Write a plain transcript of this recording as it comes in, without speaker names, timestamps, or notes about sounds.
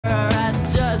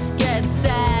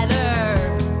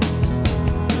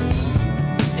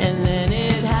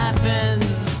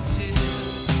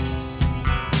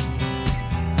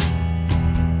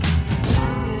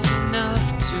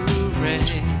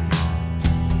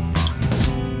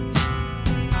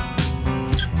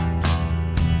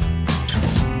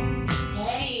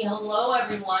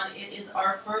everyone. It is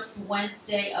our first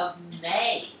Wednesday of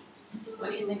May.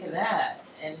 What do you think of that?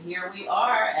 And here we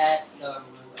are at the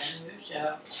RoNNiE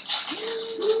show.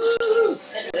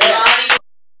 And RoNNiE.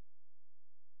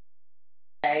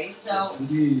 Okay, so Yes,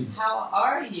 indeed. how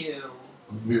are you?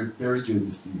 We're very good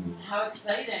this evening. How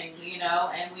exciting,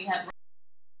 and we have...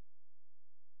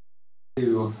 I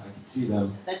can see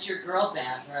them. That's your girl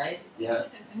band, right? Yeah,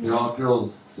 they're all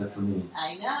girls except for me.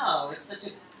 I know. It's such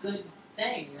a good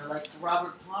thing. You're like the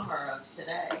Robert Palmer of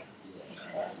today.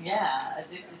 Yeah,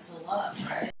 addicted to love,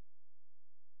 right?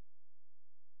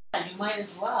 You might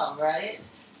as well, right?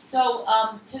 So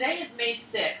today is May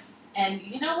 6th, and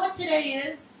you know what today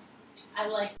is? I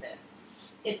like this.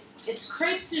 It's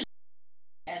crepe Suzette,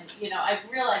 and I've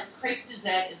realized crepe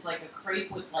Suzette is like a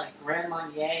crepe with like Grand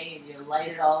Marnier, and you light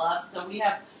it all up. So we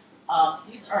have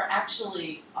these are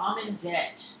actually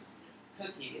almondette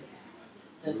cookies.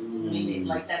 Maybe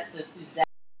like that's the Suzette.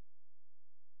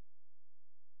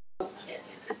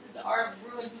 This is our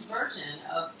ruined version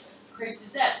of crepe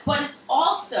Suzette, but it's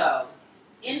also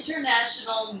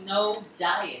International No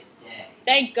Diet Day.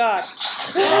 Thank God.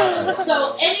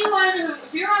 So anyone who,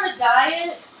 if you're on a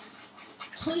diet,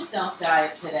 please don't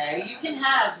diet today. You can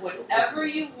have whatever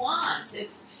you want.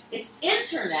 It's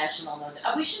International No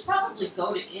Diet. We should probably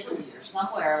go to Italy or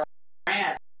somewhere like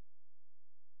France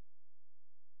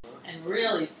and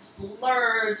really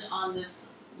splurge on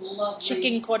this lovely,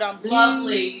 Chicken cordon bleu.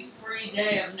 lovely free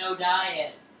day of no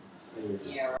diet.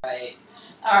 Yeah, right.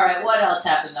 All right, what else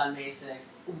happened on May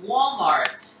 6th?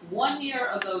 Walmart, 1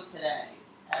 year ago today,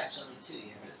 actually 2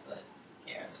 years, but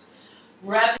who cares?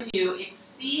 Revenue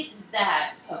exceeds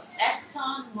that of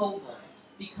ExxonMobil,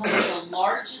 becoming the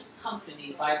largest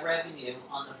company by revenue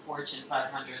on the Fortune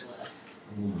 500 list.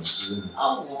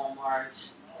 Oh, Walmart.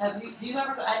 Do you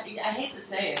ever go, I hate to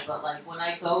say it, but like when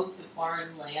I go to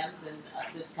foreign lands in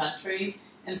this country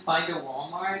and find a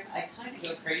Walmart, I kind of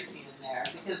go crazy in there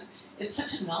because it's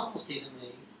such a novelty to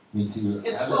me. Me too.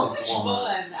 It's so much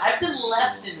fun. I've been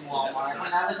left in Walmart.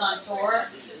 When I was on tour,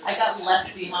 I got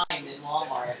left behind in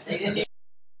Walmart. They didn't.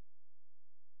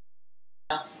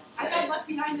 I got left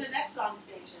behind at an Exxon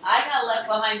station. I got left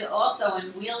behind also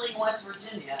in Wheeling, West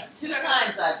Virginia. 2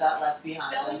 times I got left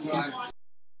behind. Walmart.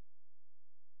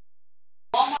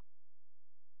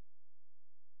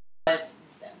 But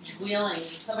Wheeling,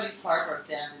 somebody's car broke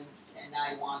down and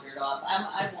I wandered off.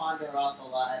 I wander off a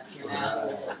lot,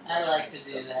 I like to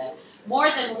do that. More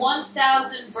than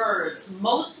 1,000 birds,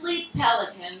 mostly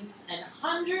pelicans, and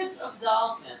hundreds of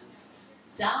dolphins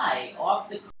die off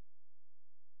the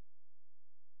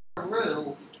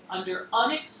Peru under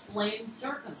unexplained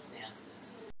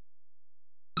circumstances.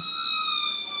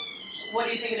 What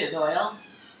do you think it is, Oil?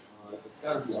 It's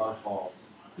got to be our fault.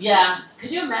 Yeah.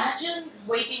 Could you imagine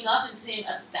waking up and seeing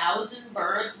 1,000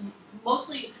 birds,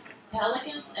 mostly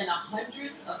pelicans, and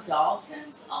hundreds of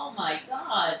dolphins? Oh my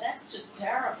God, that's just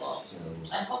terrible.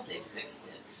 I hope they fixed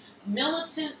it.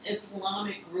 Militant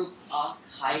Islamic group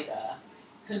Al-Qaeda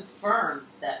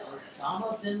confirms that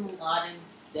Osama bin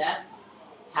Laden's death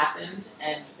happened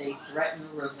and they threaten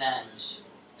revenge.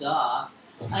 Duh.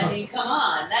 I mean, come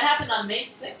on. That happened on May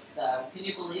 6th, though. Can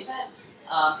you believe it?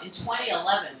 In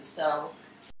 2011, so...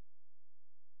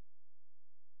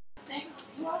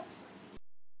 Thanks to us.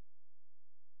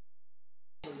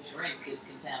 Drink is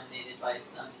contaminated by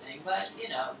something, but,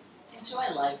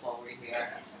 enjoy life while we're here.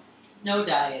 No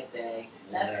diet day.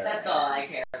 That's all I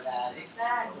care about.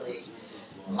 Exactly.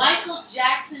 Michael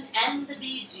Jackson and the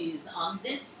Bee Gees on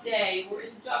this day were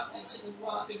inducted to the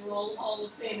Rock and Roll Hall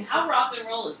of Fame. How rock and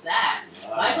roll is that?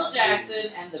 Michael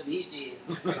Jackson and the Bee Gees.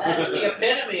 That's the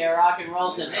epitome of rock and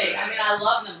roll to me. I mean, I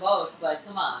love them both, but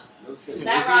come on. Is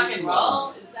that rock and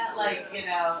roll? Is that like,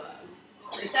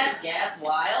 is that Gas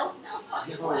Wild? No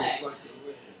fucking way.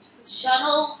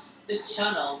 The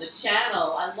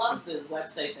channel, I love the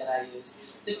website that I use.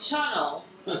 The channel,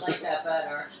 I like that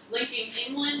better, linking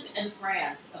England and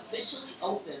France, officially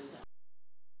opened.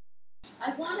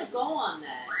 I want to go on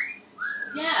that.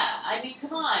 Yeah, I mean,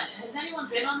 come on. Has anyone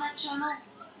been on that channel?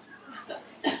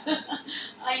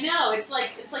 I know, it's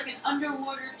like an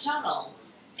underwater tunnel.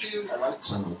 I like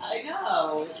tunnels. I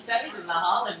know, it's better than the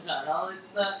Holland Tunnel. It's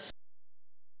the...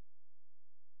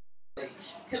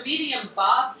 Comedian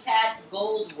Bobcat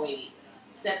Goldthwait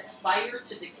sets fire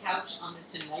to the couch on the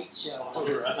Tonight Show. All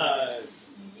right.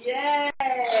 Yay!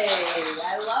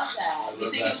 I love that.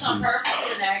 You think it was on purpose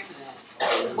or an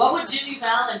accident? What would Jimmy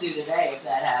Fallon do today if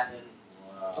that happened?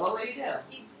 Wow. What would he do?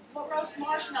 He'd roast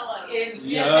marshmallows.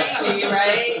 Yeah, maybe,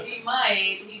 right? He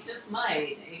might. He just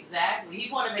might. Exactly.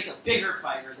 He'd want to make a bigger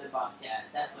fire than Bobcat.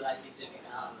 That's what I think Jimmy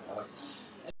Fallon would.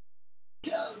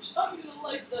 Couch, I'm going to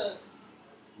light the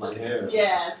My hair.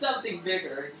 Yeah, something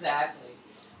bigger, exactly.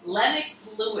 Lennox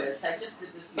Lewis, I just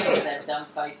did this before that dumb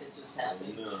fight that just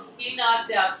happened. No. He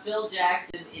knocked out Phil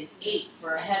Jackson in 8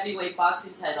 for a heavyweight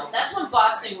boxing title. That's when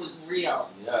boxing was real.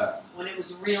 Yeah. When it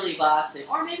was really boxing.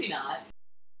 Or maybe not.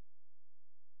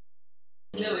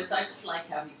 Lewis, I just like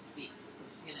how he speaks.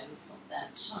 Because, you know, he's got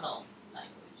that channel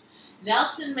language.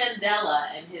 Nelson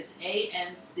Mandela and his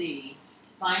ANC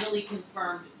finally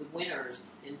confirmed the winners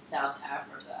in South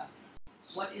Africa.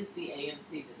 What is the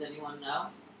ANC? Does anyone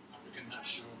know? African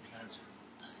National Council.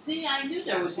 See, I knew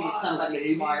there would be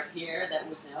somebody smart here that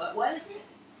would know it. What is it?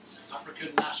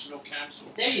 African National Council.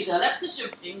 There you go. That's because you're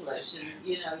English, and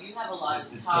you know you have a lot It's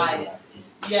of the ties. German.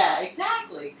 Yeah,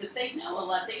 exactly. Because they know a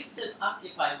lot. They used to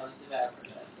occupy most of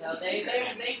Africa, so they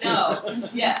know.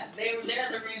 Yeah, they're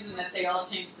the reason that they all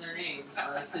changed their names,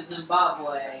 like to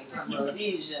Zimbabwe from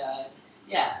Rhodesia.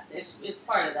 Yeah, it's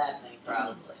part of that thing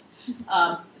probably.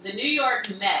 The New York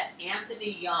Met,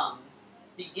 Anthony Young,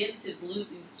 begins his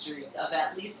losing streak of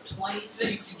at least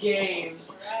 26 games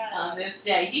on this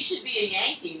day. He should be a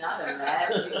Yankee, not a Met.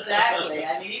 Exactly.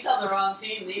 I mean, he's on the wrong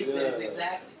team these days.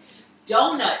 Exactly.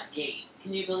 Donut Gate.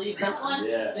 Can you believe this one?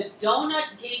 Yeah. The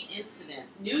Donut Gate incident.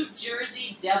 New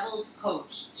Jersey Devils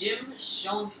coach Jim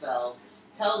Schoenfeld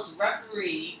tells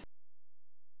referee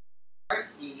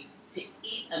Barsky to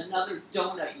eat another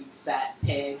donut, you fat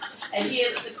pig. And he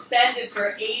is suspended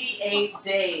for 88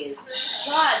 days.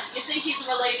 God, you think he's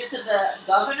related to the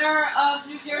governor of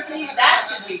New Jersey? That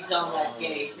should be Donut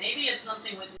Gate. Maybe it's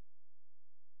something with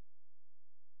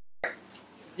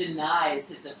denies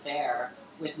his affair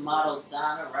with model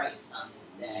Donna Rice on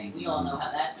this day. We all know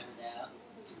how that turned out.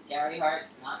 Gary Hart,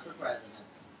 not for president.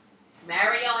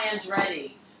 Mario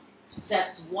Andretti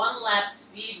sets one-lap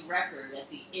speed record at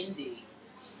the Indy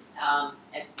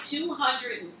at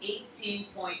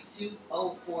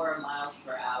 218.204 miles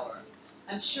per hour.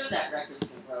 I'm sure that record's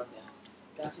been broken,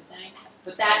 don't you think?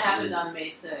 But that happened on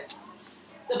May 6th.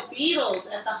 The Beatles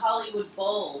at the Hollywood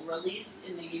Bowl released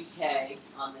in the UK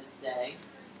on this day.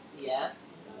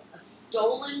 Yes. A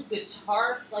stolen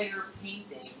guitar player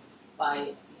painting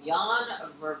by Jan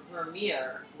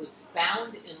Vermeer was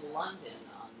found in London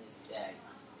on this day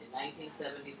in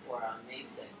 1974 on May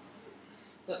 6th.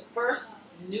 The first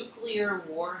nuclear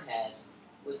warhead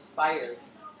was fired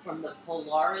from the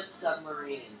Polaris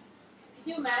submarine.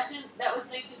 Can you imagine? That was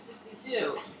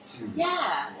 1962. 62.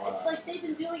 Yeah, Wow. it's like they've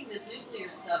been doing this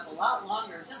nuclear stuff a lot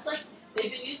longer, just like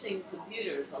they've been using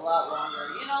computers a lot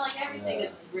longer. You know, like everything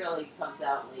is really comes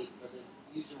out late for the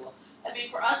usual. I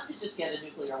mean, for us to just get a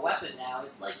nuclear weapon now,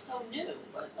 it's like so new,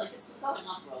 but like it's been going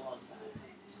on for a long time.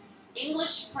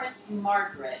 English Prince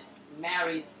Margaret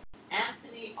marries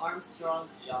Anthony Armstrong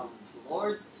Jones,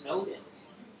 Lord Snowden.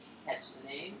 Catch the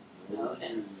name?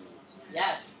 Snowden.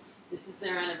 Yes, this is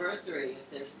their anniversary if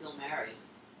they're still married.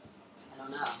 I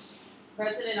don't know.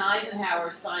 President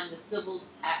Eisenhower signed the Civil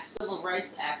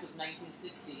Rights Act of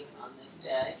 1960 on this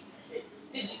day.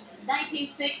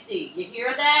 1960, you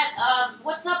hear that?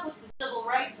 What's up with the civil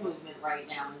rights movement right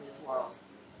now in this world?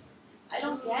 I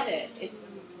don't get it.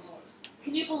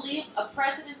 Can you believe a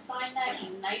president signed that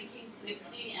in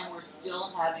 1960 and we're still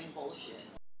having bullshit?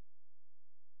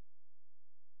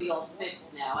 It'll be all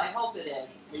fixed now. I hope it is.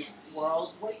 Please,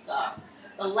 world, wake up.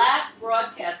 The last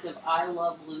broadcast of I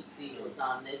Love Lucy was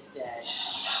on this day.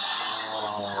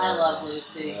 I Love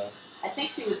Lucy. Yeah. I think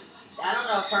she was, I don't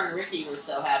know if her and Ricky were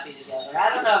so happy together. I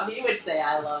don't know if he would say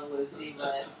I Love Lucy,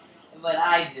 but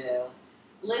I do.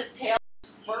 Liz Taylor's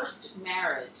first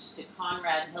marriage to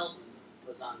Conrad Hilton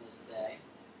was on this day.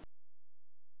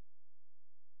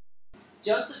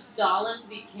 Joseph Stalin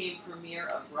became premier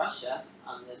of Russia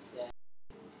on this day.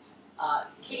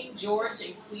 King George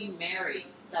and Queen Mary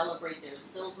celebrate their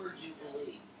silver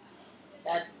jubilee.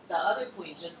 That the other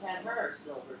queen just had her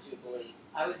silver jubilee.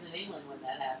 I was in England when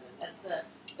that happened.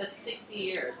 That's 60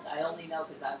 years. I only know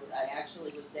because I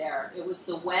actually was there. It was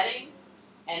the wedding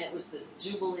and it was the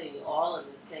jubilee all in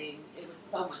the same. It was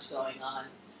so much going on.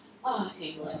 Oh,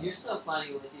 England, you're so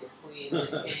funny with your queens and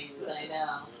kings. I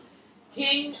know.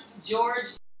 King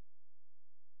George.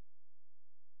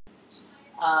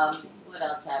 What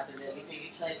else happened? Anything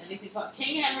exciting?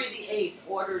 King Henry VIII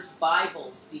orders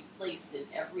Bibles be placed in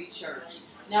every church.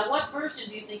 Now, what version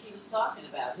do you think he was talking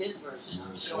about? His version,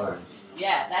 I'm sure.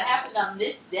 Yeah, that happened on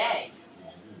this day.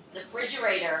 The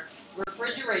refrigerator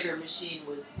machine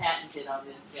was patented on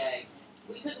this day.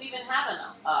 We couldn't even have an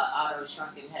Otto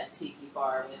Shrunken Head tiki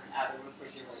bar without a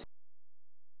refrigerator.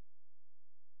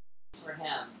 For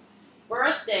him.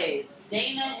 Birthdays.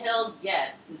 Dana Hill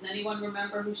Getz. Does anyone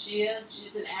remember who she is?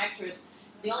 She's an actress.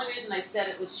 The only reason I said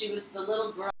it was she was the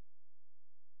little girl.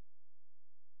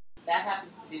 That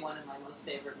happens to be one of my most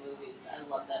favorite movies. I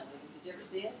love that movie. Did you ever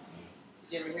see it?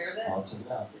 Did you ever hear of it? I'll check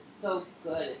it out. It's so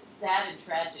good. It's sad and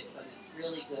tragic, but it's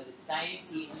really good. It's Diane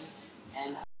Keaton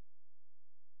and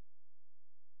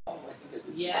Oh, I think I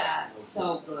did see yeah, that. it's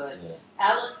so good. Yeah.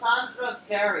 Alessandra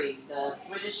Ferri, the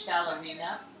British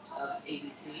ballerina of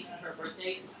ABT, her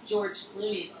birthday. It's George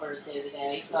Clooney's birthday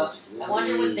today, so I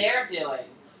wonder what they're doing.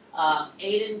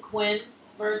 Aidan Quinn's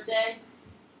birthday.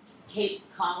 Kate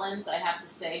Collins, I have to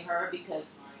say her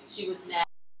because she was now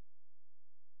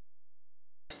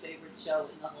my favorite show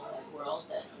in the whole wide world.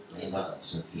 That I love that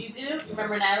shit too. you do? You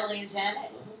remember Natalie and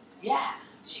Janet? Yeah,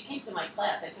 she came to my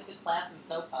class. I took a class in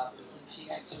soap operas, and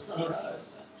she actually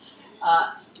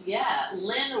yeah,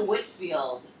 Lynn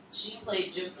Whitfield. She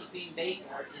played Josephine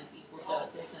Baker in Equal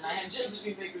Justice, and I had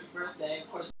Josephine Baker's birthday. Of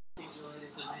course, things related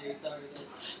to me. Sorry, guys.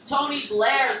 Tony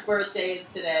Blair's birthday is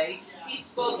today. He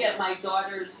spoke at my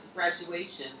daughter's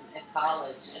graduation at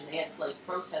college, and they had like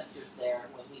protesters there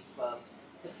when he spoke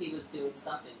because he was doing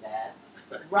something bad.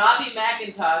 Robbie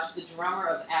McIntosh, the drummer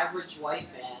of Average White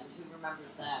Band, who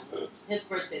remembers them? His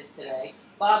birthday's today.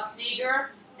 Bob Seger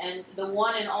and the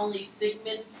one and only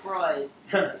Sigmund Freud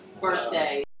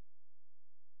birthday.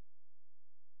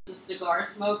 The cigar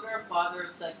smoker, father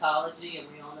of psychology, and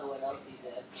we all know what else he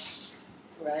did.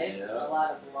 Right? Yeah. A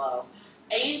lot of blow.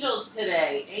 Angels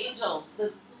today. Angels,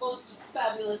 the most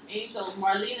fabulous angel,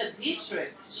 Marlene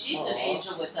Dietrich. She's an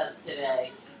angel with us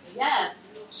today.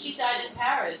 Yes, she died in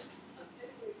Paris.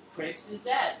 Craig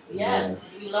Suzette.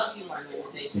 Yes, we love you,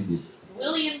 Marlene Dietrich.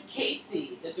 William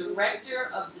Casey, the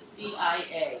director of the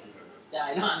CIA,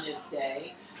 died on this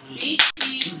day.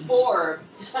 B.C.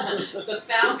 Forbes, the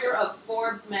founder of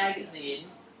Forbes magazine,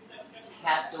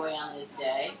 passed away on this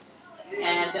day.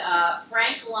 And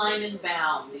Frank Lyman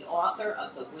Baum, the author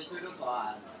of The Wizard of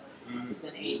Oz, is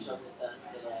an angel with us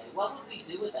today. What would we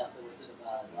do without The Wizard of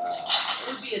Oz?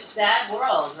 It would be a sad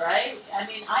world, right? I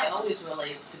mean, I always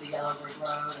relate to the Yellow Brick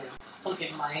Road, or Hook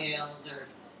in My Heels, or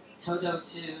Toto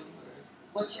 2.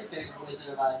 What's your favorite Wizard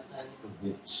of Oz then? The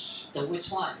Witch. The which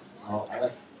one? Oh,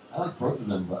 I like both of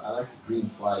them, but I like the Green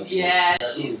Flag. Yeah, that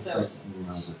she's really so... affected me when I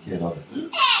was a kid. I was like,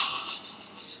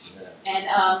 And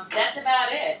that's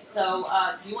about it. So,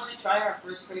 do you want to try our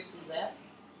first Craig Suzette?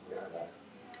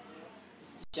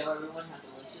 Just to show everyone how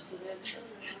delicious it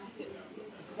is?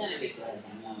 It's going to be good,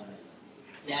 I know it.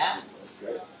 Yeah? that's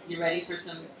great. You ready for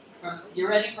you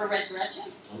ready for Resurrection?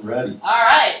 I'm ready.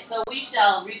 Alright, so we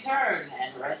shall return,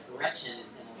 and Resurrection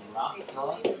is going to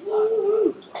rock your socks.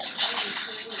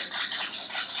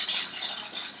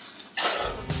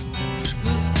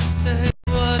 Who's to say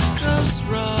what goes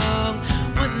wrong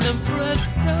when the breath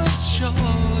grows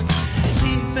short?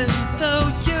 Even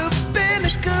though you've been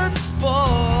a good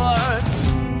sport,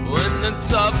 when the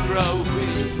tough grow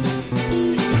weak.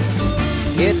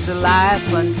 It's a life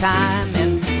untimed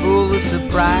and full of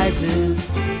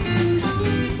surprises.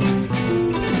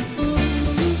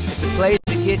 It's a place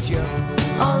to get you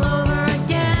all over.